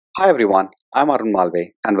Hi everyone, I'm Arun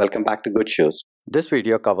Malve and welcome back to gudshuis. This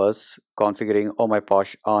video covers configuring Oh My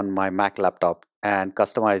Posh on my Mac laptop and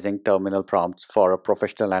customizing terminal prompts for a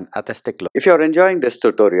professional and aesthetic look. If you're enjoying this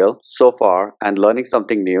tutorial so far and learning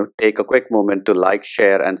something new, take a quick moment to like,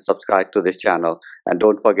 share and subscribe to this channel, and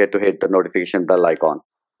don't forget to hit the notification bell icon.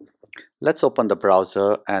 Let's open the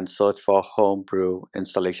browser and search for Homebrew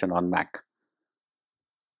installation on Mac.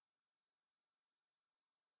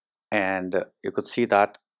 And you could see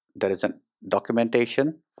that there is a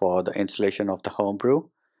documentation for the installation of the Homebrew.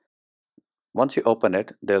 Once you open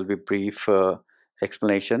it, there will be brief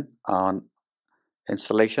explanation on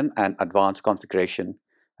installation and advanced configuration,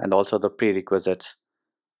 and also the prerequisites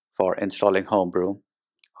for installing Homebrew.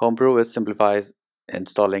 Homebrew is simplifies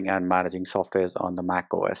installing and managing softwares on the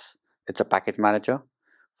Mac OS. It's a package manager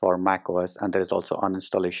for Mac OS, and there is also an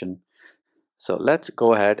installation. So let's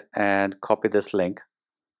go ahead and copy this link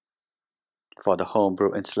for the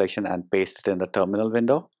Homebrew installation and paste it in the terminal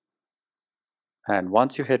window. And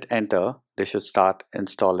once you hit enter, this should start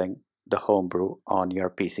installing the Homebrew on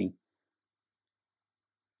your PC.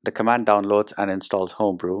 The command downloads and installs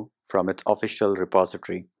Homebrew from its official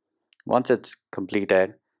repository. Once it's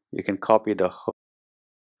completed, you can copy the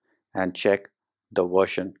and check the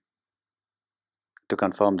version to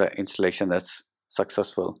confirm the installation is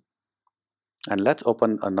successful. And let's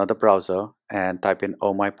open another browser and type in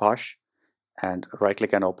Oh My Posh and right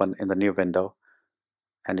click and open in the new window,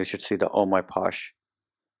 and you should see the Oh My Posh.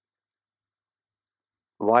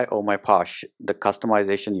 Why Oh My Posh? The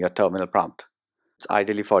customization your terminal prompt. It's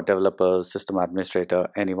ideally for developers, system administrator,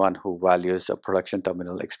 anyone who values a production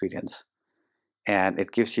terminal experience. And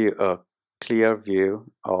it gives you a clear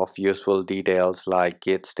view of useful details like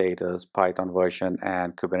Git status, Python version,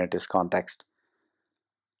 and Kubernetes context.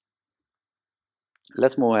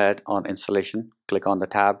 Let's move ahead on installation. Click on the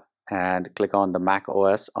tab and click on the Mac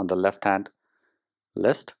OS on the left-hand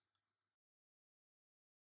list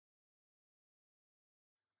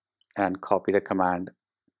and copy the command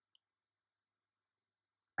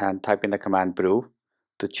and type in the command brew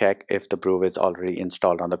to check if the brew is already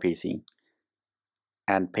installed on the PC,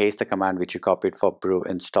 and paste the command which you copied for brew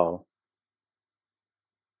install,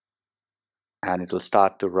 and it will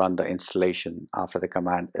start to run the installation after the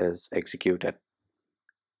command is executed.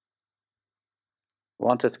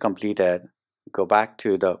 Once it's completed, go back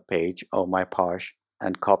to the page Oh My Posh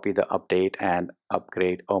and copy the update and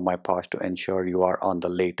upgrade Oh My Posh to ensure you are on the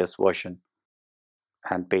latest version,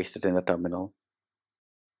 and paste it in the terminal.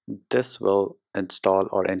 This will install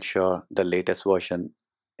or ensure the latest version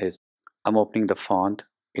is. I'm opening the font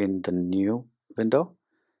in the new window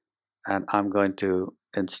and I'm going to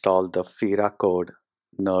install the FiraCode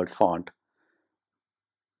Nerd Font.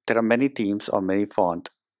 There are many themes or many fonts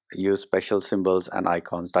use special symbols and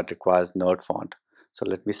icons that requires Nerd Font. So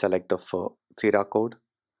let me select the FiraCode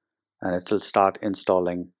and it will start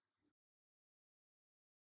installing.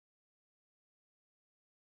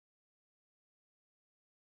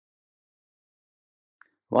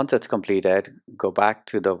 Once it's completed, go back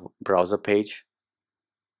to the browser page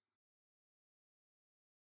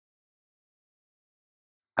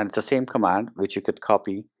and it's the same command which you could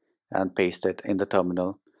copy and paste it in the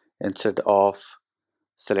terminal instead of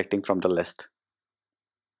selecting from the list.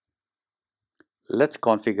 Let's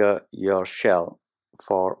configure your shell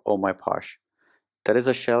for Oh My Posh. There is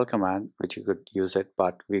a shell command which you could use it,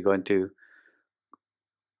 but you can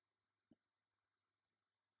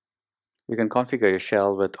configure your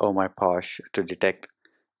shell with Oh My Posh to detect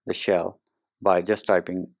the shell by just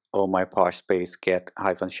typing Oh My Posh space get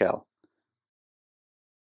 -shell.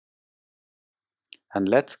 And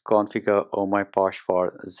let's configure Oh My Posh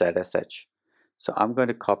for ZSH. So I'm going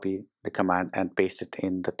to copy the command and paste it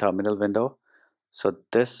in the terminal window. So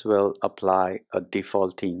this will apply a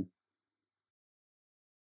default theme.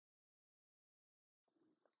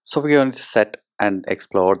 So we're going to set and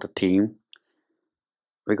explore the theme.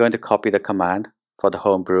 We're going to copy the command for the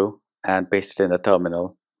Homebrew and paste it in the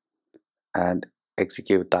terminal and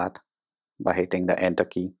execute that by hitting the enter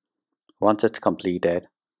key. Once it's completed,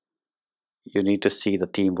 you need to see the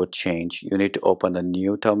theme would change. You need to open a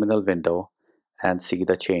new terminal window and see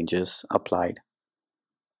the changes applied.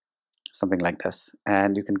 Something like this.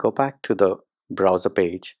 And you can go back to the browser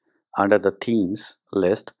page. Under the themes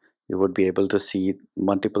list, you would be able to see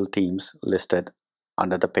multiple themes listed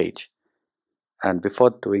under the page. And before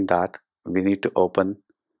doing that, we need to open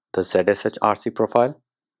the ZSH RC profile.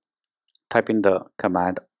 Type in the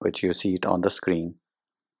command which you see it on the screen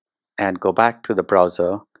and go back to the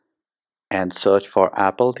browser and search for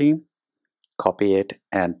Apple theme. Copy it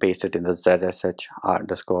and paste it in the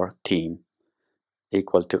ZSH_theme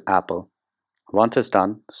equal to Apple. Once it's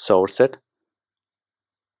done, source it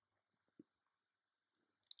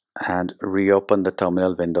and reopen the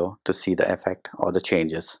terminal window to see the effect or the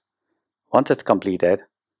changes. Once it's completed,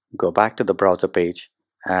 go back to the browser page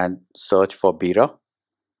and search for Bira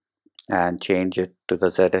and change it to the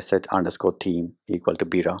zsh_theme equal to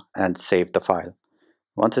Bira and save the file.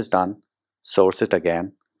 Once it's done, source it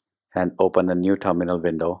again and open a new terminal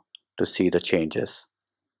window to see the changes.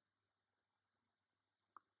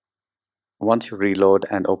 Once you reload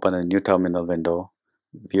and open a new terminal window,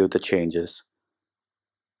 view the changes.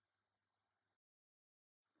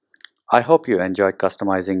 I hope you enjoyed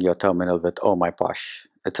customizing your terminal with Oh My Posh.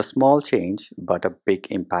 It's a small change, but a big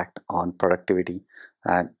impact on productivity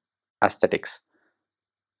and aesthetics.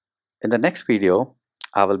 In the next video,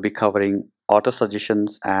 I will be covering auto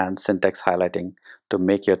suggestions and syntax highlighting to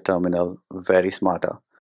make your terminal very smarter.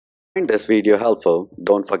 Find this video helpful,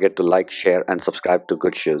 don't forget to like, share, and subscribe to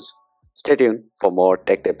Good Shoes. Stay tuned for more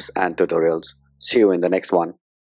tech tips and tutorials. See you in the next one.